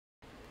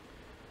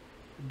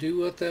Do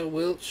what thou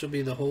wilt shall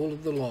be the whole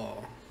of the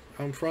law.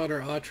 I'm Frater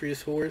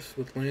Atreus Horse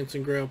with Lance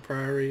and Grail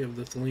Priory of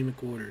the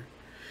Thelemic Order.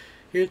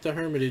 Here at the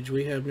Hermitage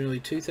we have nearly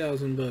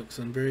 2,000 books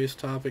on various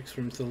topics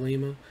from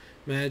Thelema,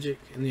 magic,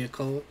 and the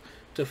occult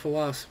to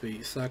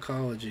philosophy,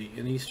 psychology,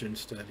 and Eastern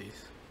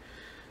studies.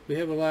 We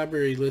have a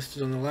library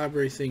listed on the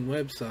Library Thing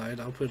website.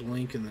 I'll put a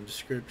link in the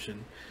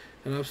description.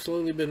 And I've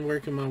slowly been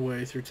working my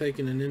way through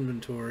taking an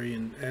inventory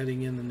and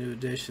adding in the new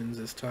additions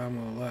as time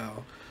will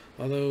allow.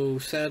 Although,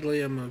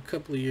 sadly, I'm a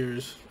couple of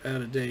years out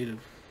of date of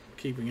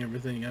keeping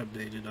everything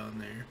updated on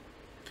there.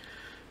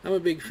 I'm a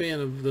big fan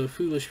of the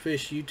Foolish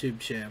Fish YouTube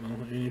channel,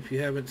 and if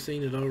you haven't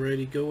seen it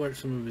already, go watch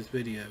some of his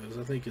videos.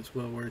 I think it's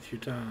well worth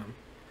your time.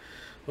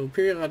 Well,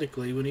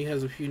 periodically, when he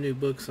has a few new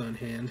books on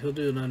hand, he'll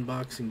do an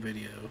unboxing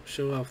video,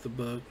 show off the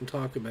book, and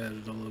talk about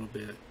it a little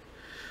bit.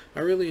 I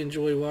really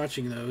enjoy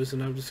watching those,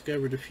 and I've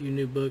discovered a few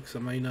new books I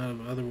may not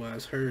have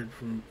otherwise heard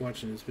from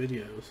watching his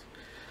videos.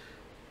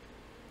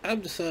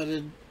 I've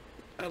decided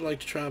I'd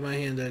like to try my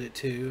hand at it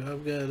too.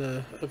 I've got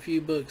a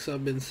few books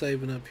I've been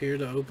saving up here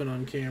to open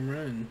on camera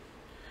and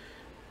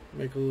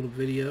make a little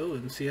video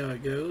and see how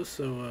it goes.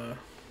 So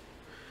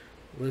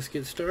let's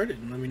get started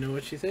and let me know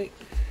what you think.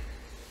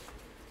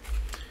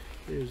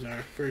 Here's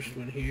our first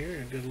one here.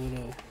 I've got a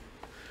little,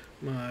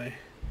 my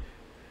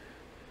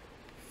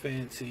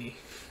fancy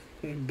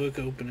book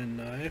opening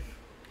knife.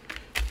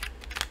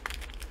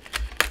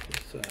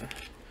 It's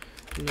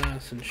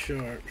nice and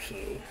sharp, so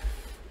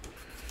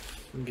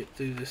I can get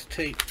through this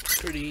tape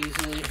pretty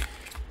easily.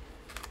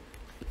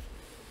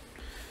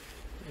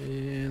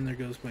 And there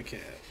goes my cat.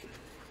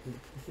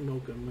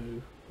 Mocha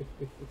Moo.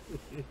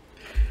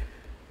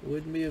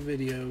 Wouldn't be a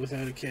video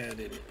without a cat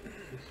in it.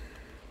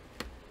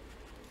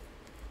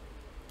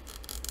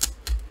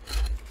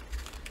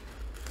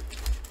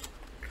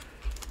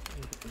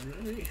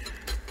 Alright.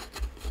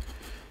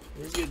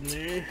 We're getting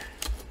there.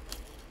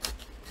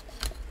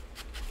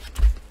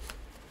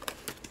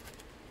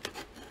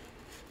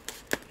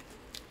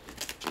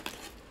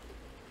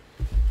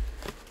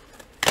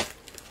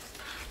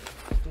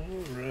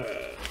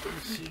 Alright,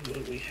 let's see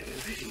what we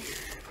have here.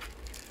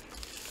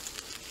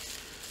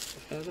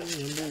 Item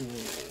number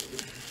 1.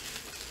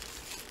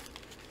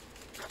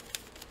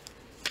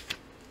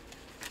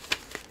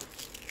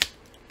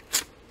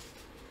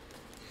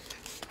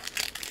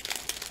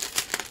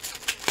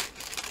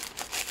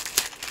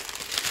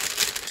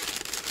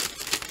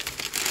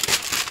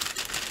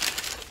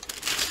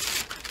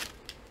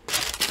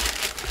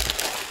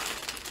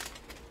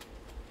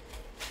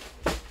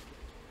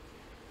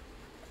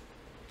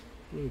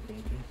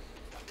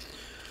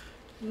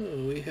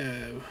 Oh, we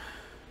have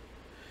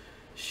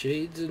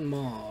Shades in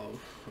Mauve,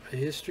 A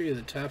History of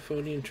the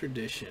Typhonian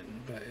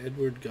Tradition by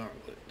Edward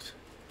Gauntlett.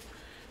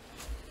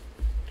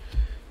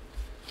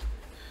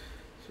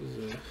 This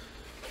is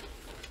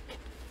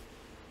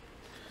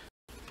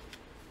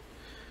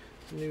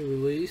a new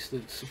release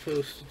that's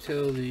supposed to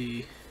tell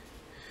the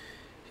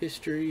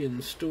history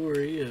and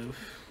story of,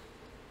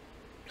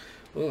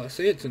 well, I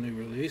say it's a new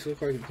release,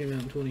 looks like it came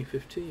out in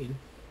 2015.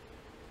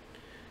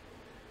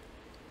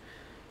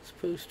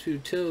 Supposed to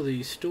tell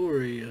the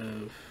story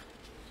of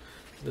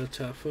the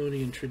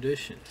Typhonian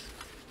tradition,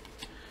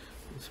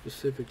 and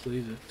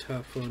specifically the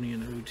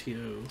Typhonian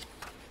OTO,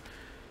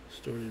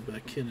 started by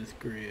Kenneth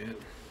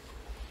Grant.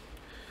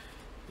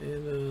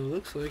 And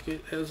looks like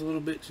it has a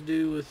little bit to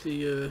do with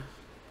the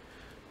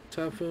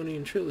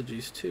Typhonian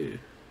trilogies too.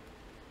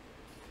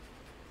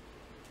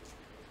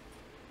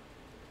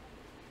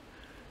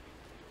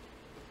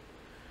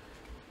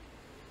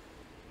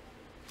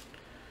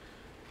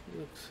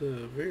 Looks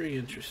very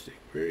interesting,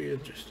 very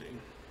interesting.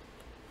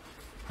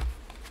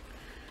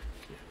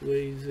 It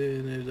weighs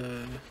in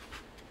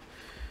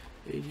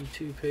at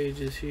 82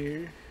 pages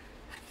here.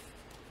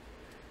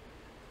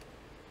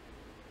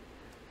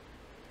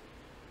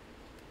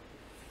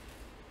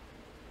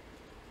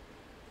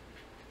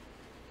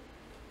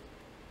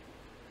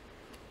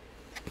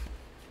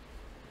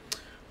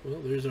 Well,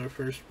 there's our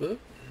first book.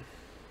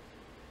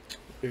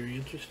 Very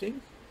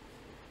interesting.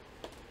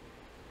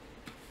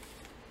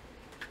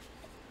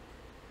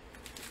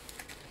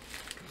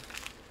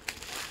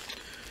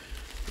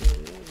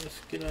 Let's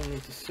get on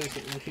with the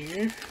second one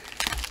here.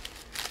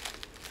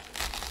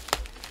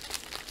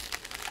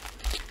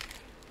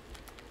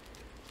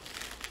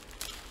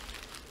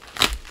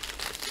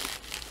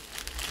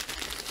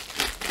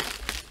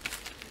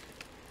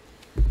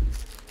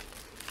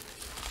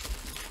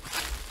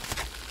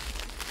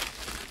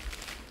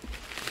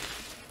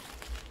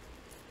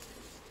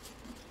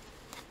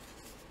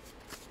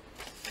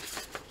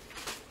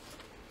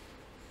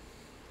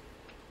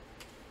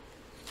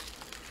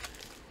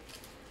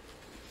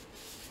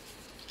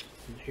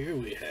 Here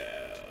we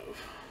have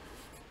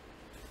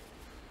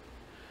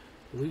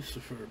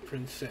LUCIFER,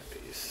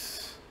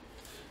 Princeps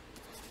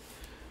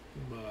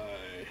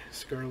by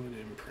Scarlet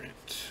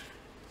Imprint.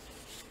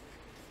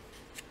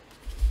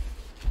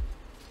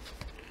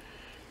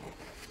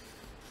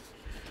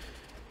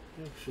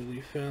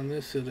 Actually found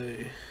this at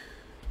a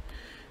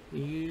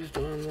used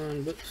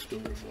online bookstore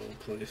of all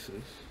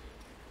places.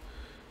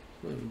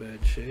 Not in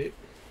bad shape.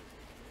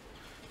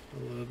 I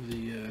love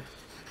the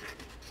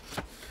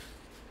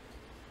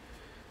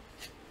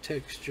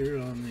texture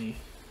on the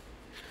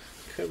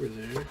cover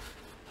there.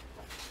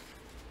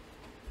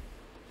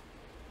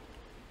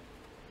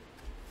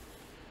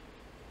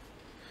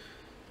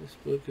 This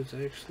book is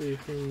actually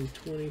from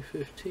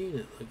 2015,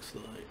 it looks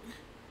like.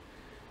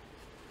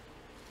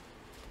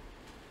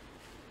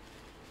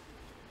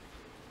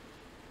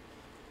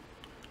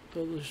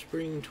 Published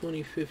spring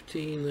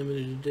 2015,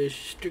 limited edition,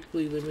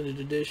 strictly limited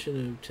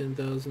edition of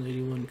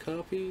 10,081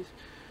 copies,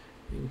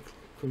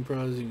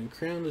 comprising a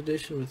crown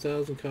edition with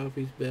 1,000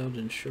 copies bound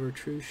in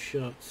chartreuse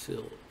shot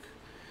silk.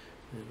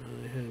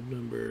 And I have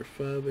number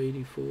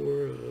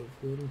 584 of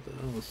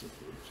 1,000.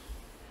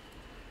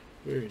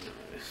 Very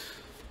nice.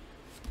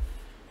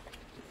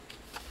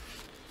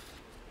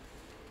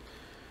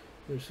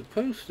 There's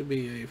supposed to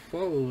be a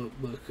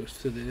follow-up book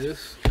to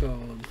this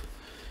called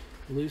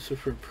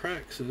LUCIFER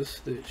Praxis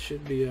that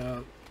should be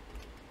out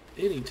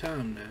any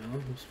time now.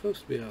 It was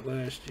supposed to be out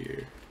last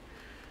year,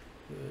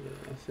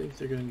 but I think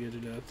they're going to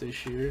get it out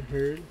this year.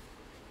 Heard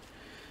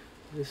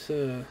this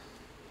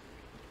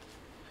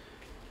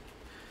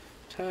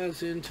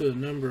ties into a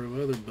number of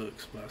other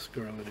books by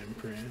Scarlet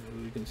Imprint,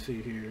 as we can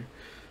see here.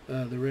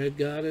 The Red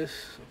Goddess,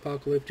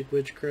 Apocalyptic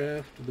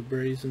Witchcraft, The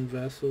Brazen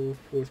Vessel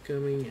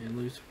forthcoming, and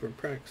LUCIFER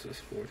Praxis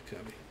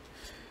forthcoming.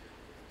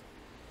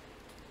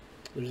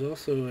 There's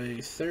also a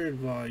third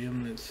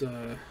volume that's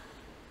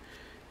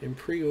in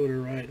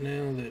pre-order right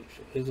now that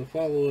is a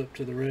follow-up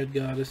to The Red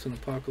Goddess and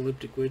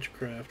Apocalyptic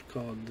Witchcraft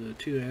called The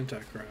Two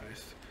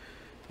Antichrists,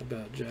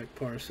 about Jack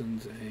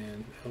Parsons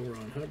and L.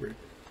 Ron Hubbard.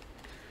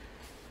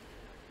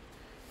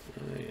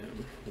 I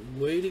am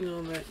waiting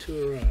on that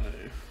to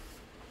arrive.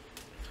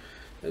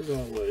 As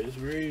always,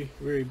 very,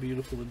 very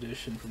beautiful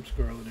edition from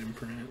Scarlet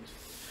Imprint.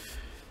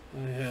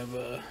 I have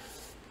a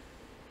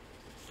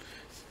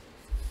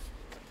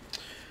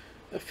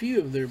few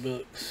of their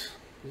books,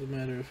 as a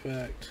matter of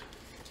fact.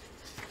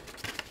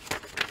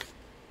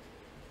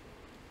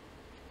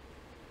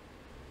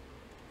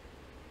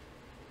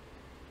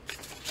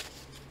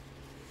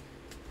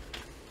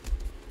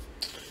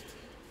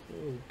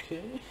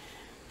 Okay.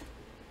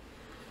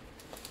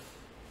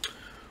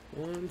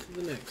 On to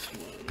the next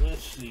one.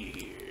 Let's see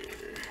here.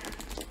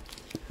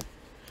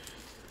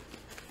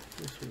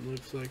 This one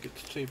looks like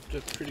it's taped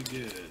up pretty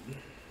good.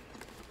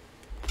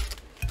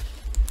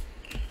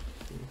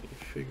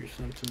 Figure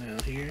something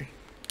out here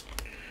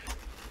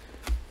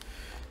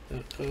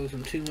without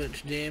causing too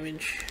much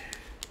damage.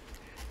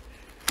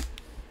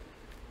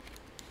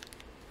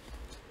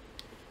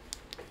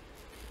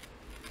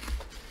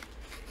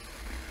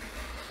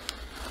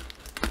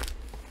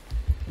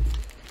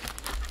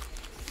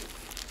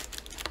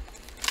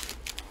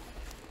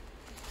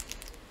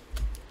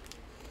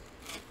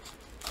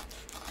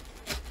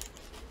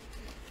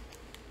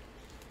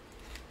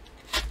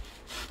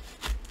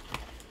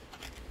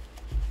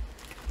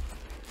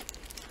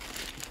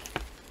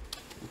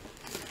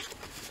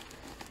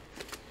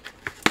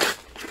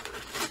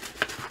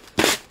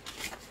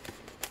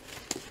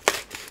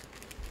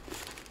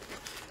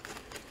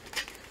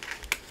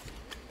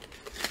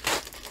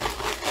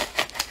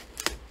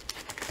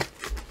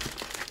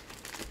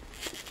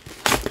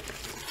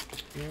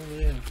 Well,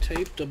 they have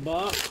taped a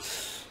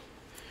box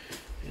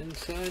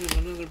inside of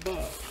another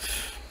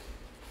box.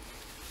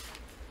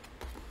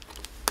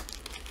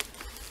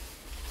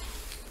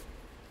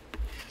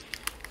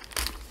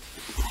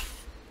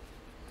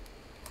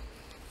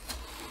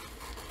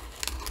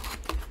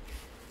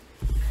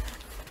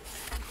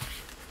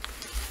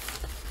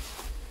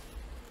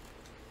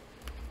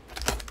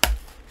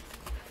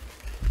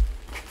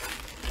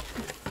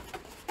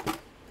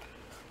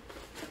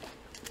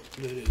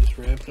 That is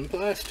wrapped in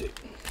plastic.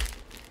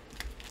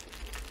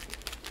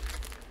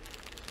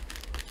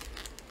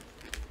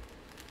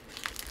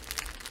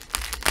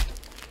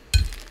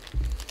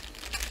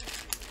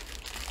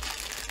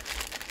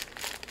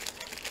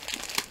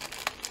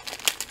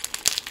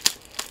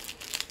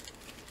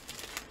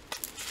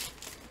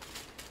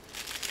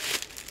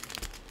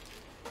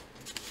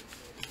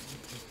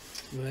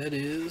 That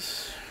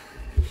is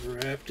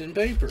wrapped in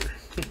paper.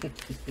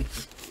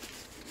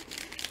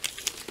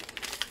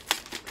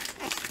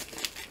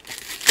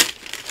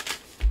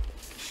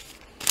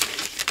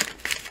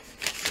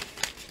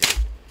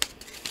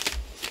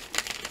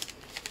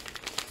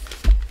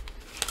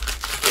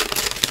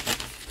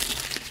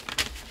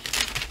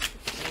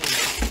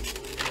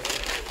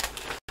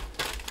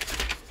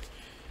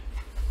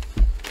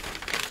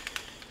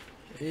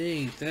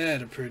 Ain't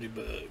that a pretty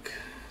book?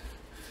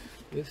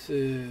 This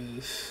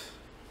is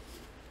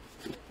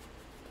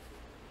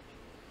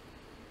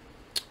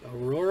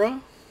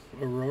Aurorae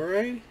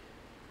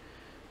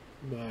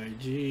by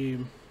G.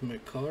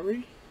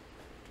 McCaughry.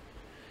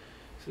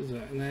 This is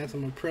an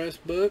Anathema Press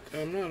book.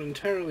 I'm not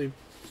entirely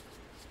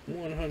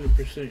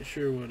 100%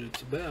 sure what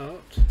it's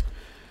about,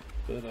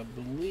 but I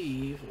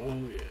believe,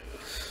 oh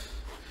yes,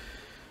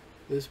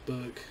 this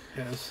book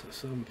has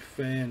some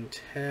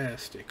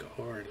fantastic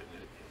art in it.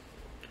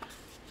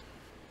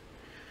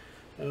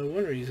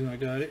 One reason I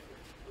got it,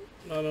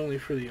 not only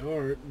for the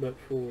art, but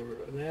for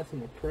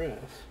Anathema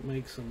Press,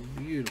 makes some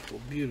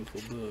beautiful,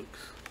 beautiful books.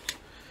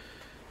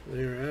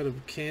 They're out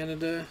of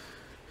Canada.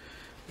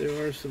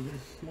 There are some,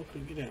 what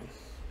could we get out?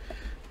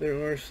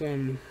 There are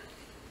some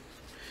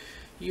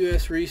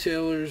U.S.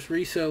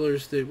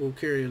 resellers that will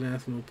carry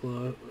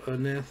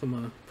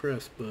Anathema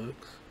Press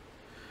books.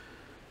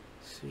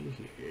 Let's see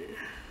here.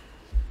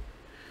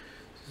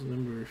 This is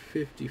number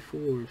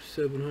 54 of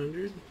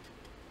 700.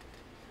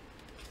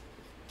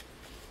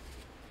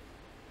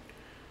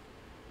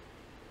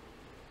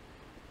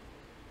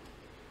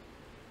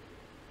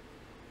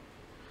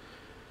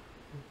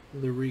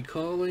 The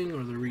recalling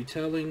or the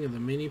retelling of the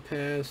many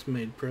past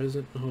made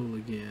present and whole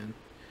again.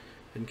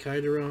 And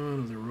Chiron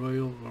of the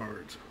Royal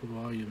Art,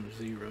 Volume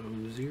 000.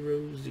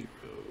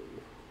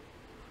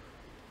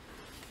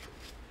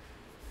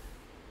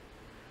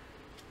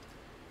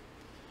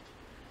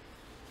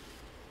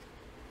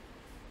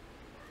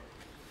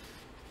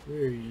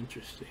 Very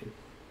interesting.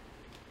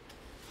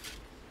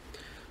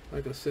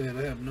 Like I said,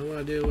 I have no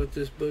idea what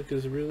this book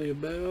is really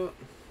about.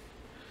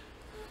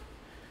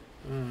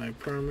 I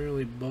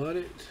primarily bought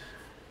it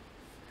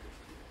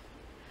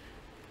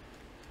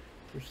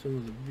for some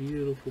of the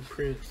beautiful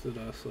prints that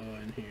I saw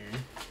in here.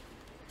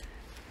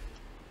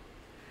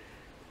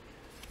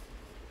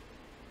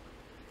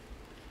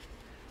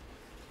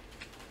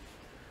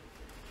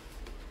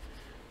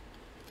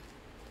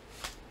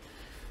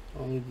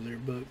 All of their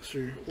books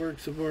are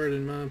works of art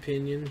in my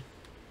opinion.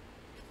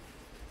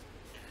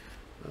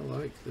 I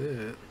like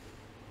that.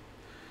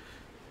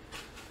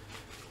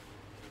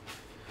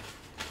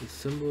 The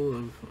symbol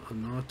of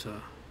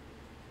Anathema.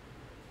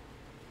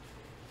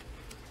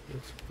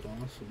 That's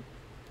awesome.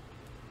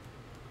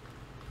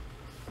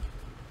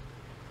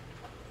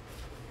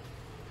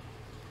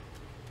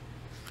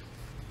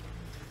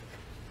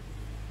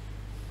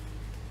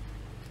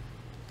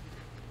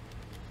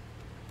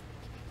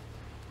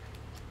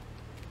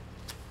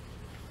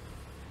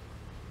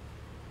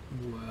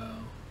 Wow,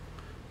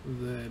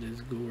 that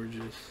is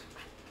gorgeous.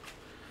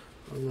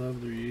 I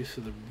love their use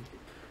of the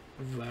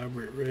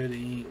vibrant red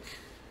ink.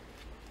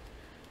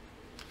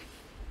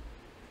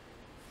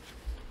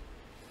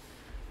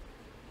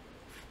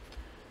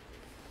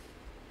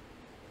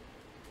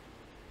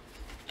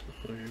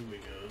 Oh, here we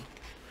go.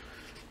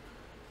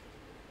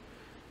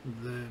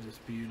 That is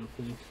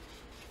beautiful.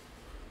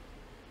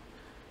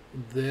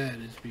 That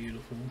is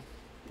beautiful.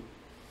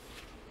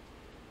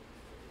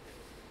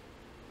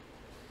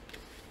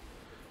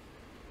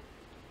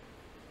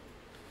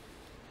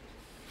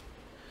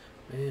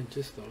 Man,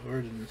 just the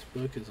art in this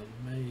book is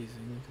amazing.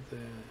 Look at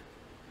that.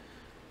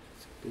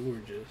 It's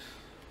gorgeous.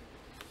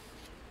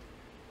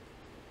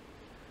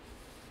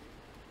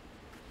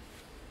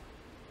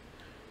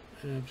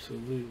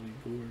 Absolutely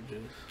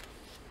gorgeous.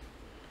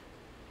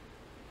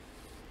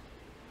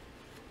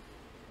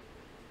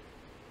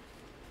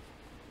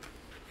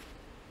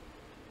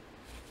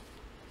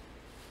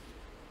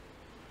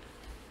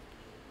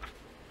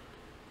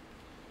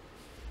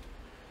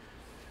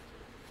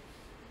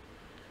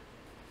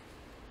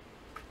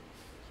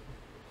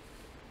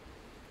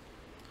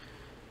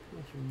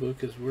 This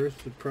book is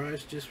worth the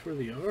price just for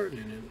the art in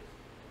it.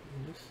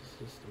 This is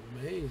just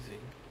amazing.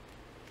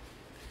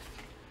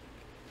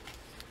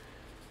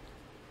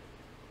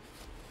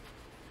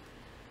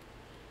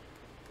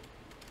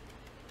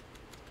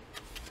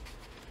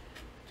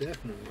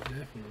 Definitely,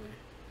 definitely.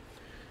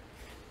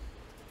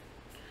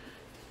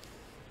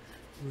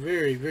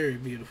 Very, very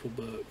beautiful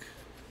book.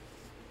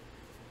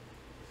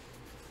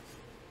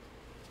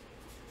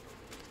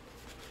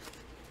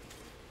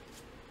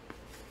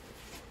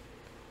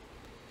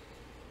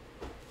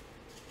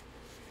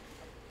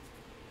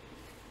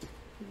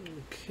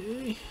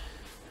 Okay,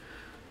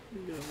 we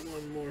got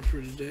one more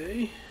for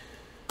today.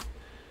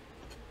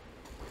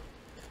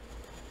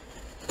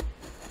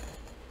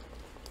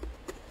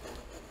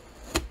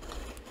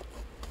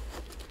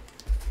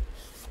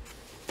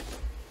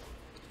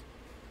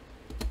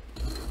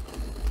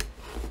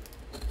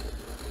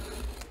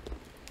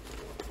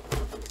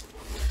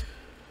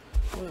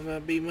 Might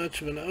not be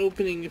much of an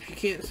opening if you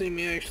can't see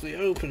me actually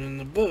opening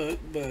the book,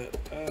 but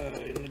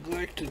I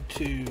neglected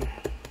to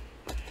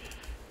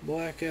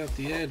black out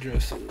the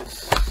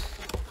addresses, so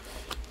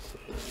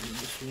I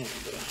just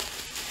wanted to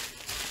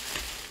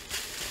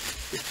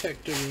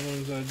protect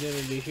everyone's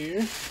identity here.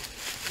 And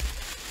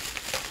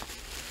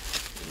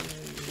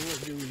what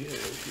do we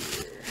have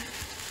here?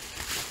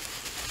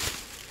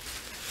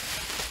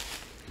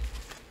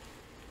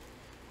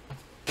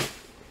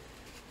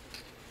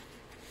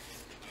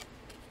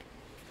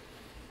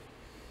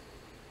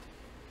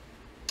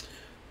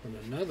 And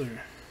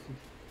another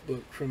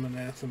book from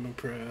Anathema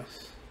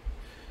Press.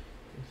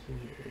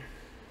 Here.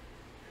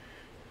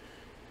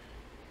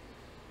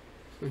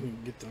 I can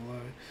get the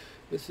line.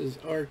 This is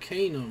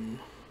Arcanum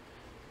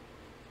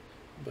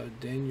by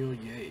Daniel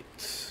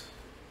Yates.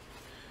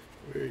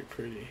 Very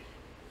pretty.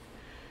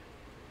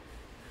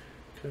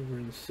 Cover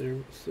in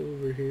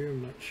silver here.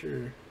 I'm not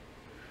sure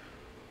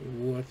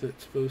what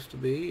that's supposed to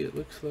be. It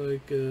looks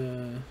like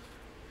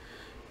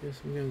Got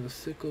some kind of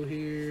sickle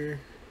here.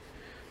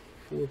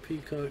 4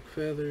 peacock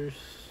feathers.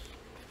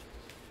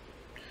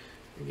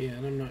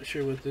 Again, I'm not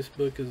sure what this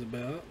book is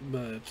about,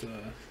 but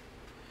ooh,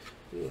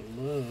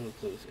 I love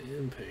those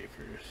end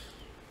papers.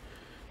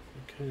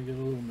 They kind of got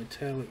a little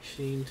metallic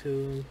sheen to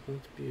them.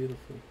 That's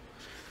beautiful.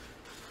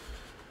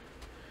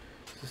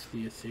 This is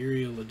the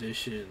Ethereal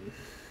Edition.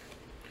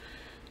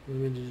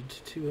 Limited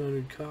to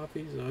 200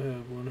 copies. I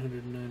have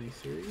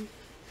 193.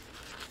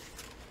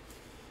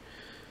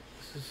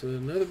 This is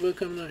another book.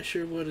 I'm not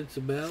sure what it's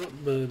about,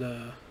 but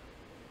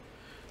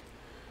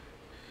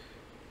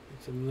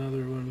it's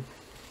another one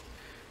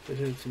that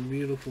had some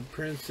beautiful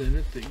prints in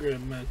it that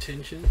grabbed my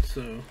attention.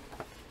 So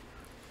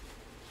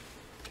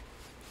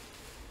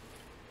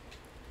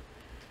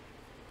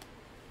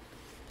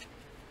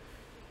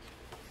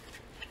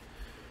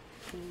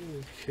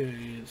okay,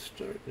 it's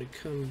starting to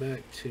come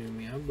back to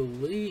me. I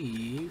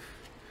believe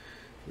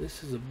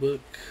this is a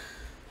book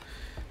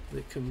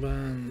that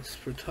combines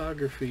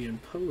photography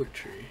and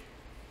poetry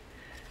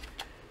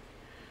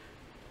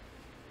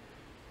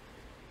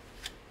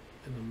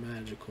in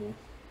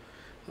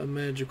a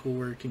magical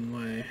working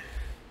way.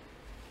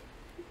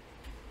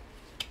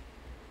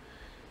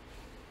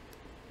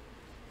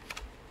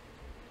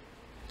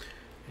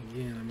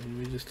 Again, I mean,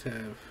 we just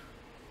have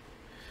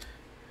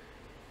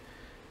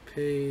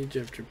page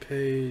after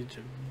page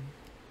of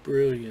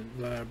brilliant,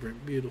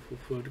 vibrant, beautiful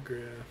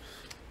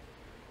photographs.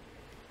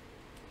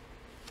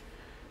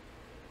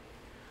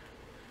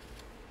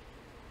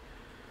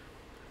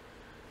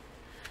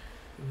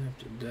 I'll have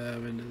to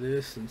dive into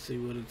this and see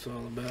what it's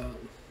all about.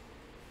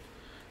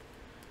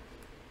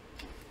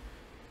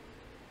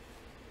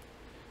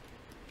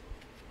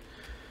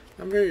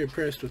 I'm very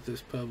impressed with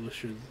this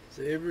publisher.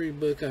 Every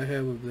book I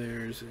have of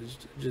theirs is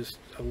just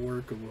a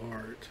work of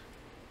art.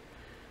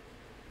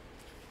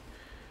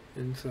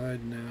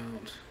 Inside and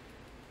out.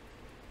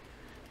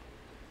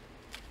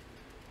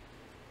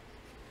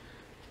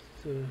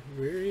 It's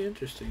very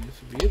interesting.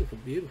 It's a beautiful,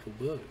 beautiful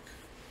book.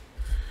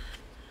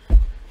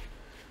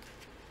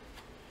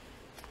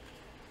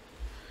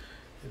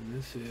 And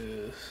this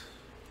is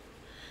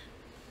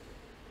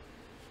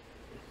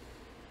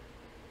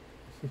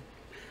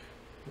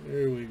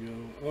there we go,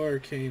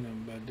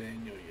 Arcanum by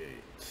Daniel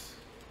Yates.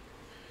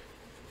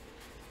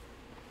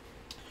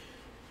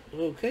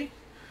 Okay,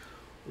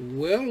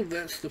 well,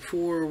 that's the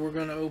 4 we're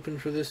going to open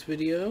for this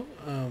video.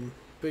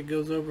 If it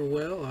goes over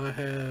well, I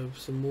have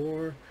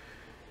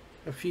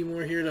a few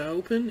more here to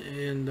open,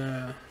 and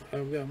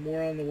I've got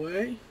more on the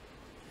way,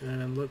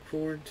 and look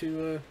forward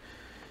to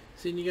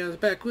seeing you guys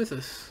back with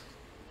us.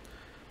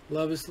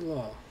 Love is the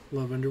law.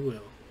 Love under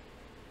will.